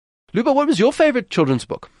Luba, what was your favorite children's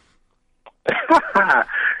book?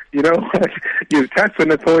 You know what? You touched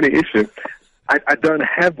on a thorny issue. I don't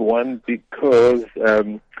have one because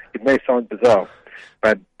it may sound bizarre,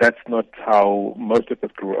 but that's not how most of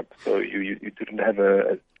us grew up. So you didn't have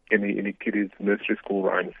any kiddies nursery school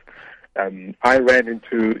rhymes. I ran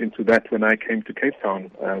into that when I came to Cape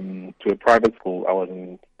Town to a private school. I was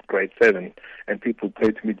in grade 7, and people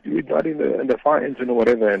said to me, "You're not in the fire engine or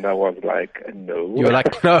whatever," and I was like, "No." You were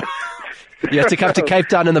like, "No." You had to come to Cape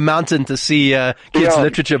Town in the mountain to see kids'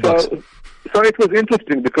 literature books. So it was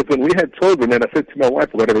interesting because when we had children, and I said to my wife,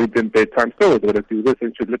 "We're going to read them bedtime stories, we're going to do this,"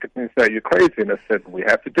 and she'd look at me and say, "You're crazy." And I said, "We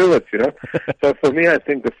have to do it, you know." So for me, I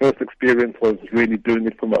think the first experience was really doing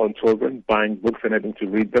it for my own children, buying books and having to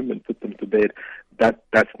read them and put them to bed.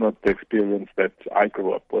 That's not the experience that I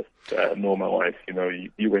grew up with, nor my wife. You know,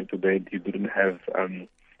 you went to bed, you didn't have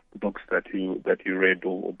books that you read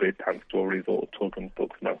or bedtime stories or children's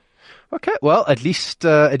books. No. Okay, well, at least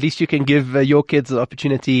you can give your kids an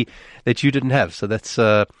opportunity that you didn't have. So that's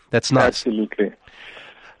nice. Absolutely.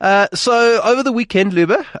 So over the weekend,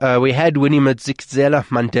 Luba, we had Winnie Madikizela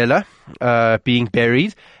Mandela being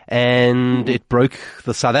buried, and it broke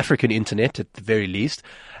the South African internet at the very least,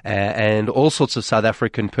 and all sorts of South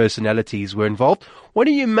African personalities were involved. What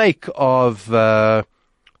do you make of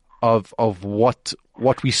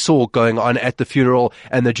what we saw going on at the funeral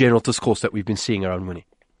and the general discourse that we've been seeing around Winnie?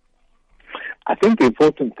 I think the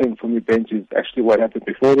important thing for me, Benji, is actually what happened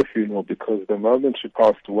before the funeral, because the moment she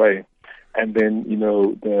passed away, and then, you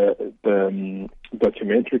know, the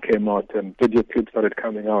documentary came out and video clips started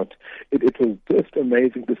coming out, it was just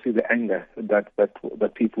amazing to see the anger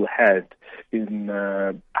that people had in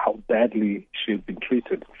how badly she had been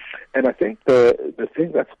treated. And I think the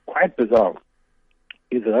thing that's quite bizarre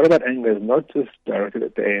is a lot of that anger is not just directed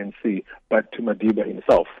at the ANC, but to Madiba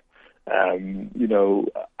himself. You know,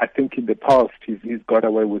 I think in the past he's got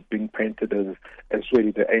away with being painted as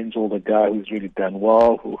really the angel, the guy who's really done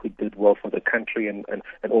well, who did well for the country and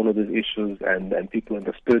all of these issues, and people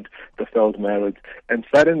understood the failed marriage. And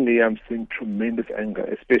suddenly I'm seeing tremendous anger,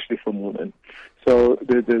 especially from women. So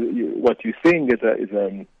what you're seeing is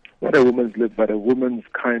not a woman's lip, but a woman's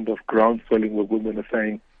kind of groundswelling where women are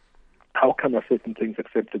saying, how come are certain things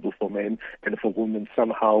acceptable for men, and for women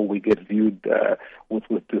somehow we get viewed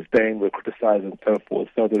with disdain, we're criticized and so forth.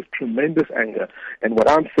 So there's tremendous anger. And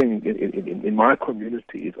what I'm seeing in my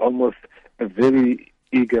community is almost a very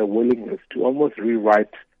eager willingness to almost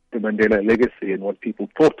rewrite the Mandela legacy and what people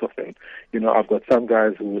thought of him. You know, I've got some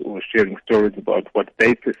guys who were sharing stories about what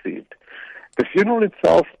they perceived. The funeral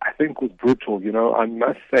itself, I think, was brutal. You know, I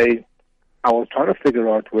must say, I was trying to figure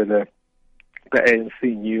out whether the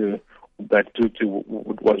ANC knew that Tutu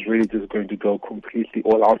was really just going to go completely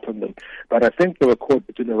all out on them. But I think they were caught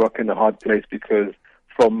between a rock and a hard place, because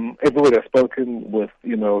from everyone I've spoken with,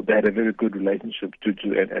 you know, they had a very good relationship,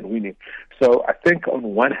 Tutu and Winnie. So I think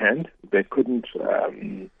on one hand, they couldn't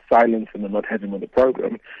silence him and not have him on the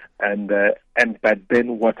program. But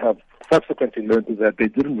then what I've subsequently learned is that they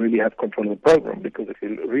didn't really have control of the program, because if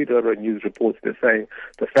you read other news reports, they say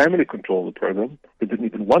the family controlled the program. They didn't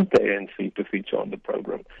even want the ANC to feature on the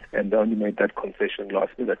program, and they only made that concession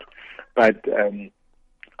last minute. But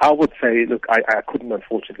I would say, look, I couldn't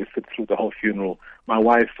unfortunately sit through the whole funeral. My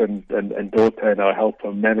wife and daughter and our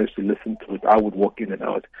helper managed to listen to it. I would walk in and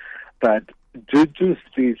out. But Juju's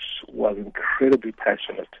speech was incredibly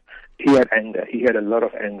passionate. He had anger. He had a lot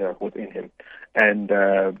of anger within him. And,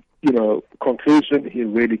 you know, conclusion, he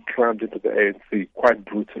really climbed into the ANC quite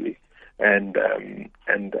brutally. And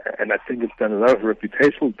I think it's done a lot of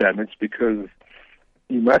reputational damage, because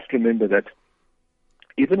you must remember that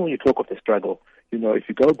even when you talk of the struggle, you know, if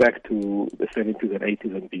you go back to the 70s and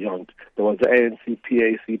 80s and beyond, there was the ANC,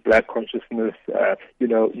 PAC, Black Consciousness, you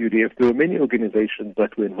know, UDF. There were many organizations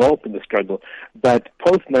that were involved in the struggle. But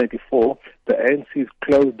post-94, the ANC's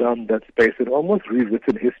closed down that space and almost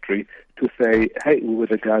rewritten history to say, hey, we were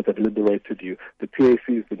the guys that liberated you. The PAC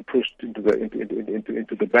has been pushed into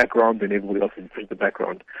the background, and everybody else has been pushed to the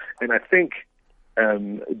background. And I think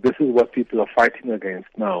this is what people are fighting against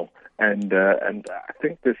now. And I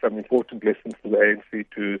think there's some important lessons for the ANC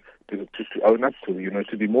to own up to, you know,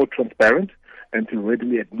 to be more transparent and to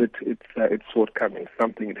readily admit its shortcomings,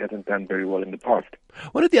 something it hasn't done very well in the past.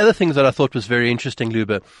 One of the other things that I thought was very interesting,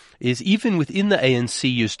 Luba, is even within the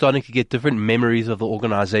ANC, you're starting to get different memories of the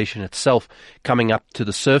organization itself coming up to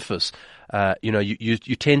the surface. You know,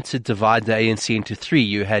 you tend to divide the ANC into three.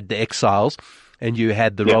 You had the Exiles, and you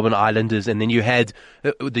had the Robben Islanders, and then you had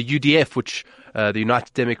the UDF, which the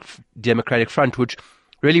United Democratic Front, which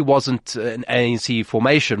really wasn't an ANC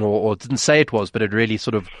formation, or didn't say it was, but it really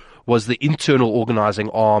sort of was the internal organizing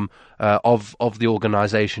arm of the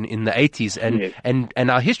organization in the 80s. And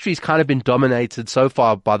our history's kind of been dominated so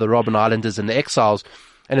far by the Robben Islanders and the exiles.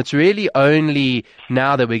 And it's really only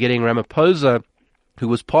now that we're getting Ramaphosa, who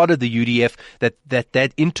was part of the UDF,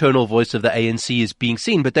 that internal voice of the ANC is being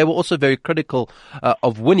seen. But they were also very critical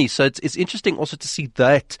of Winnie. So it's interesting also to see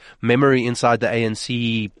that memory inside the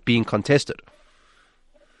ANC being contested.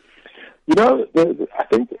 You know, I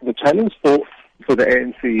think the challenge for the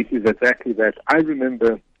ANC is exactly that. I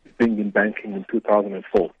remember being in banking in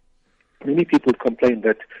 2004. Many people complain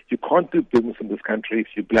that you can't do business in this country if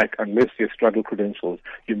you're black unless you have struggle credentials.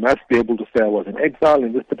 You must be able to say I was in exile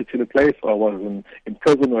in this particular place, or I was in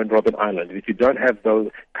prison or in Robben Island. If you don't have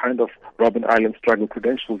those kind of Robben Island struggle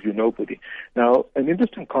credentials, you're nobody. Now, an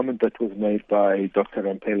interesting comment that was made by Dr.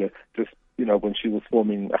 Rampela just, when she was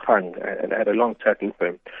forming Ahang, and I had a long chat with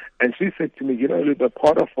her. And she said to me, Luba,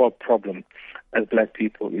 part of our problem as black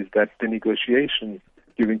people is that the negotiations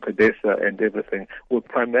during CODESA and everything were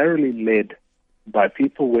primarily led by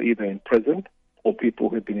people who were either in prison or people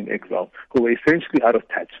who had been in exile, who were essentially out of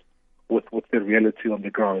touch with the reality on the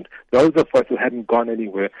ground. Those of us who hadn't gone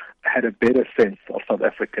anywhere had a better sense of South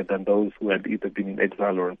Africa than those who had either been in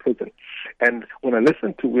exile or in prison. And when I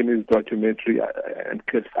listened to Winnie's documentary and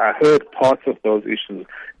clips, I heard parts of those issues.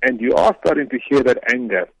 And you are starting to hear that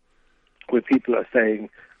anger where people are saying,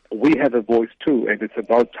 we have a voice too, and it's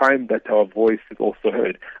about time that our voice is also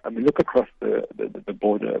heard. I mean, look across the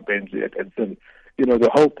border, Benji, at Zim. The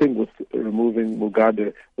whole thing with removing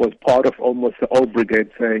Mugabe was part of almost the old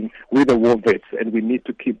brigade saying, we're the war vets, and we need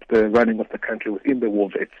to keep the running of the country within the war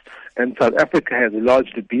vets. And South Africa has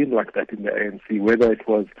largely been like that in the ANC, whether it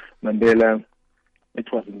was Mandela,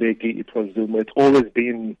 it was Mbeki, it was Zuma. It's always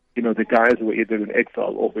been, the guys who were either in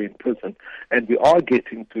exile or were in prison. And we are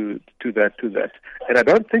getting to that. And I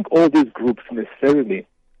don't think all these groups necessarily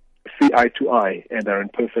see eye to eye and are in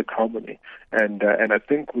perfect harmony. And I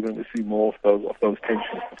think we're going to see more of those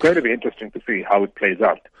tensions. It's going to be interesting to see how it plays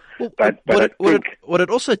out. Well, what it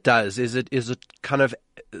also does is it kind of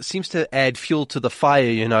seems to add fuel to the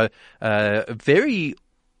fire. Very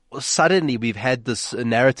suddenly we've had this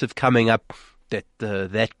narrative coming up that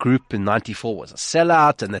that group in '94 was a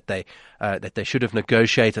sellout, and that they should have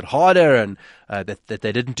negotiated harder, and that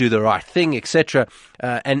they didn't do the right thing, etc.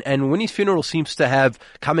 And Winnie's funeral seems to have,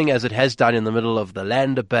 coming as it has done in the middle of the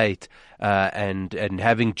land debate, and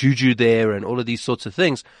having Juju there and all of these sorts of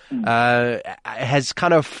things, has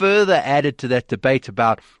kind of further added to that debate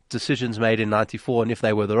about decisions made in '94 and if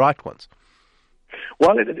they were the right ones.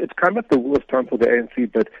 Well, it's come at the worst time for the ANC,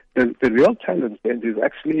 but the real challenge, Ben, is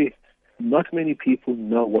actually not many people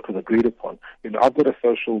know what was agreed upon. I've got a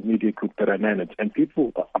social media group that I manage, and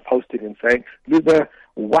people are posting and saying, Luba,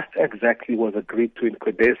 what exactly was agreed to in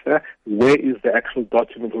CODESA? Where is the actual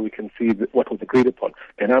document where we can see what was agreed upon?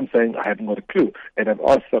 And I'm saying I haven't got a clue. And I've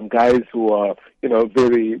asked some guys who are,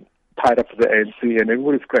 very tied up to the ANC, and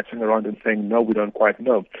everybody's scratching around and saying, no, we don't quite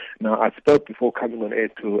know. Now, I spoke before coming on air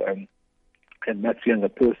to a much younger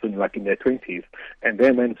person, like in their 20s, and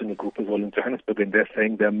they're managing a group as well in Johannesburg, and they're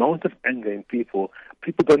saying the amount of anger in people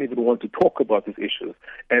don't even want to talk about these issues.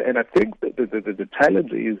 And I think the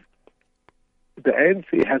challenge is the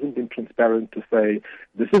ANC hasn't been transparent to say,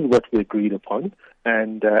 this is what we agreed upon,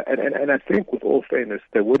 and I think with all fairness,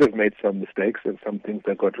 they would have made some mistakes and some things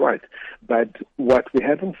they got right. But what we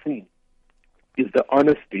haven't seen is the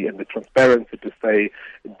honesty and the transparency to say,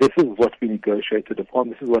 this is what we negotiated upon,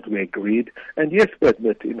 this is what we agreed. And yes, we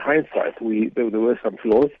admit, in hindsight, there were some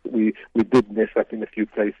flaws. We did mess up in a few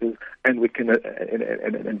places, and we can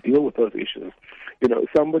and deal with those issues.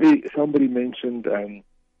 Somebody mentioned,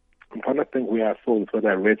 I'm trying to think where I saw it, whether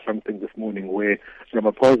I read something this morning where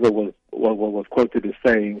Ramaphosa was quoted as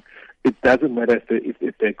saying, it doesn't matter if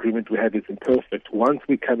the agreement we have is imperfect. Once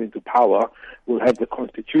we come into power, we'll have the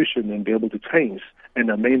constitution and be able to change and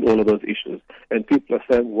amend all of those issues. And people are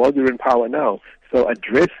saying, well, you're in power now, so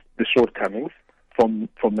address the shortcomings from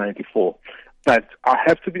 '94. But I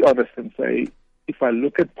have to be honest and say, if I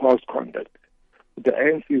look at past conduct, the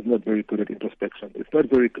ANC is not very good at introspection. It's not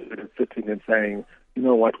very good at sitting and saying, you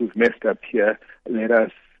know what, we've messed up here, let us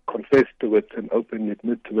confess to it and openly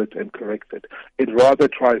admit to it and correct it. It rather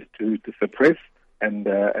tries to suppress and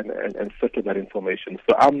settle that information.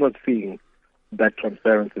 So I'm not seeing that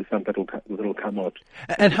transparency, something that will come out.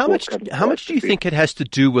 And how much do you think it has to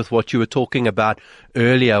do with what you were talking about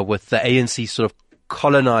earlier, with the ANC sort of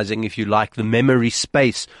colonizing, if you like, the memory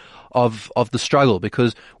space of the struggle?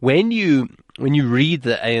 Because when you when you read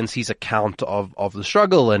the ANC's account of the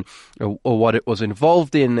struggle and or what it was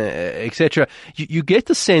involved in, etc., you get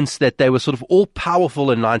the sense that they were sort of all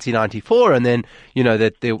powerful in 1994, and then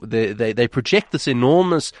that they project this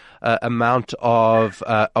enormous amount of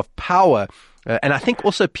power. And I think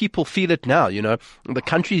also people feel it now. The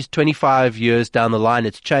country's 25 years down the line,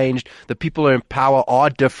 it's changed. The people who are in power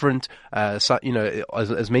are different. So,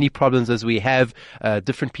 as many problems as we have,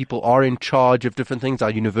 different people are in charge of different things.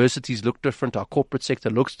 Our universities look different. Our corporate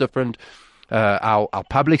sector looks different. Our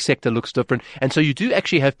public sector looks different. And so you do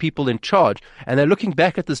actually have people in charge. And they're looking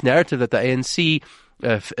back at this narrative that the ANC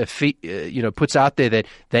puts out there, that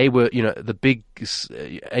they were, the big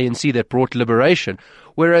ANC that brought liberation.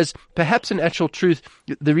 Whereas perhaps in actual truth,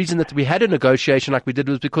 the reason that we had a negotiation like we did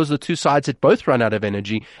was because the two sides had both run out of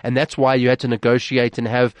energy, and that's why you had to negotiate and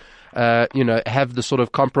have the sort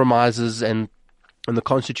of compromises and the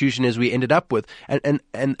constitution as we ended up with, and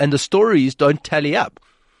the stories don't tally up.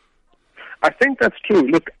 I think that's true.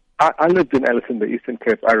 Look, I lived in Alice in the Eastern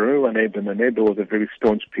Cape. I remember my neighbor. My neighbor was a very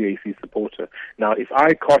staunch PAC supporter. Now, if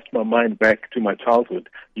I cast my mind back to my childhood,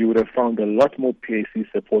 you would have found a lot more PAC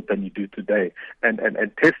support than you do today. And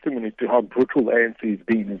testimony to how brutal the ANC has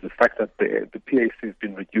been is the fact that the PAC has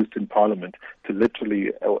been reduced in Parliament to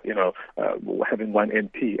literally, having one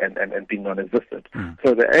MP and being non-existent.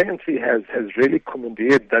 So the ANC has really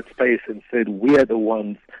commandeered that space and said, we are the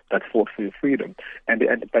ones that fought for your freedom.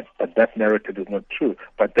 But that narrative is not true.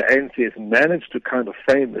 But the ANC has managed to kind of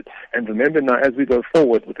frame it. And remember now, as we go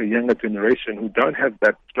forward with a younger generation who don't have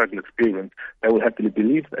that struggle experience, they will happily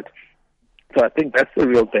believe that. So I think that's the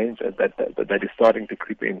real danger that is starting to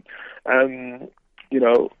creep in.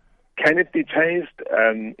 Can it be changed?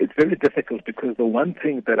 It's very difficult, because the one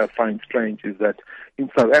thing that I find strange is that in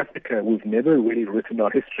South Africa, we've never really written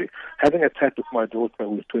our history. Having a chat with my daughter, who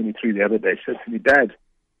was 23 the other day, she said to me, Dad,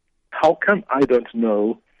 how come I don't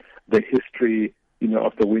know the history,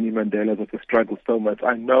 of the Winnie Mandelas, of the struggle so much?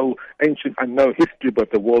 I know history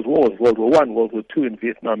about the World Wars, World War I, World War II in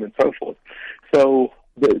Vietnam, and so forth. So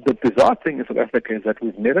the bizarre thing in South Africa is that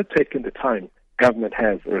we've never taken the time, government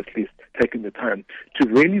has, or at least taken the time, to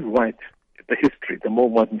really write the history, the more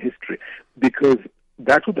modern history, because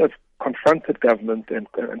that would have confronted government and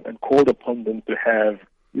called upon them to have,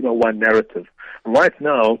 one narrative. Right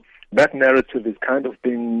now, that narrative is kind of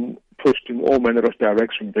being pushed in all manner of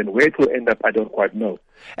directions, and where it will end up, I don't quite know.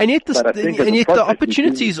 And yet the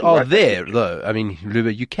opportunities are there, though. I mean,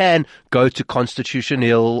 Luba, you can go to Constitution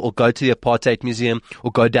Hill, or go to the Apartheid Museum,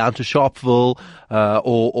 or go down to Sharpeville,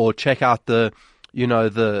 or check out the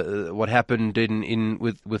what happened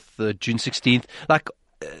with June 16th. Like,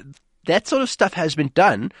 that sort of stuff has been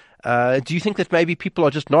done. Do you think that maybe people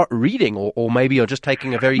are just not reading, or maybe are just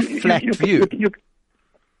taking a very flat view?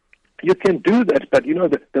 You can do that, but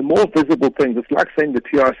the more visible things, it's like saying the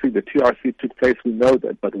TRC took place, we know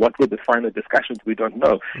that, but what were the final discussions, we don't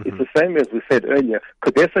know. Mm-hmm. It's the same as we said earlier,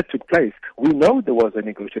 CODESA took place, we know there was a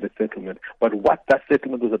negotiated settlement, but what that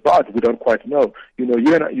settlement was about, we don't quite know.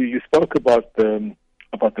 You spoke about the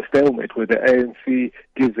stalemate, where the ANC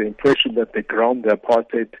gives the impression that they ground the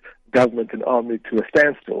apartheid government and army to a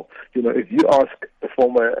standstill. If you ask the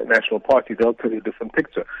former National Party, they'll tell you a different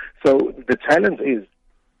picture. So the challenge is,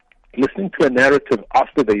 listening to a narrative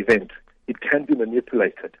after the event, it can be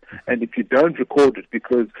manipulated. And if you don't record it,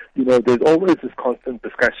 because, there's always this constant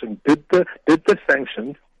discussion, did the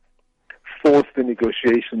sanctions force the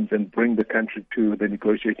negotiations and bring the country to the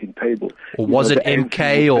negotiating table? Or was it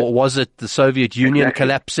MK, or was it the Soviet Union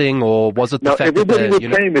collapsing, or was it the fact that... everybody will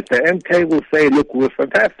claim it. The MK will say, look, we're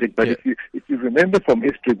fantastic. But if you remember from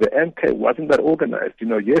history, the MK wasn't that organized.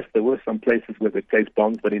 Yes, there were some places where they placed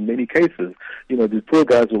bombs, but in many cases, the poor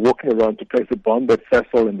guys were walking around to place a bomb at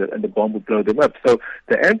Cecil, and the bomb would blow them up. So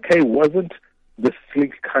the MK wasn't the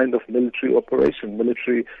sleek kind of military operation,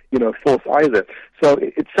 military, force either. So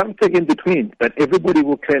it's something in between, but everybody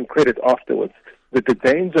will claim credit afterwards. But the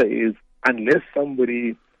danger is, unless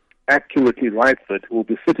somebody accurately writes it, we'll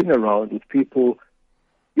be sitting around with people,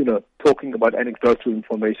 talking about anecdotal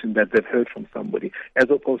information that they've heard from somebody, as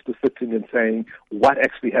opposed to sitting and saying, what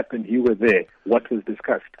actually happened, you were there, what was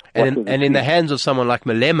discussed. And in the hands of someone like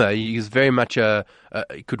Malema, he's very much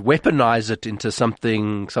he could weaponize it into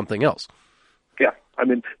something else. Yeah, I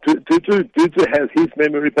mean, Tutu has his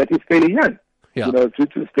memory, but he's fairly young. Yeah.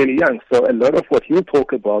 Tutu's fairly young, so a lot of what he'll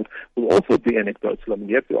talk about will also be anecdotal. I mean,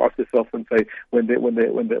 you have to ask yourself and say, when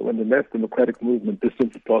the mass democratic movement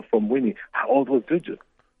distanced itself from Winnie, how old was Tutu?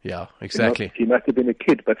 Yeah, exactly. He must have been a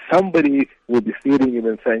kid, but somebody will be feeding him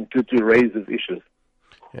and saying, Tutu raises issues.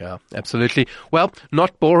 Yeah, absolutely. Well,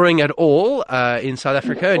 not boring at all in South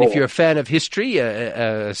Africa. And if you're a fan of history,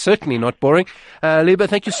 certainly not boring. Luba,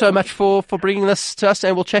 thank you so much for bringing this to us,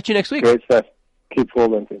 and we'll chat to you next week. Great stuff. Keep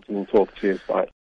well and we'll talk. Cheers. Bye.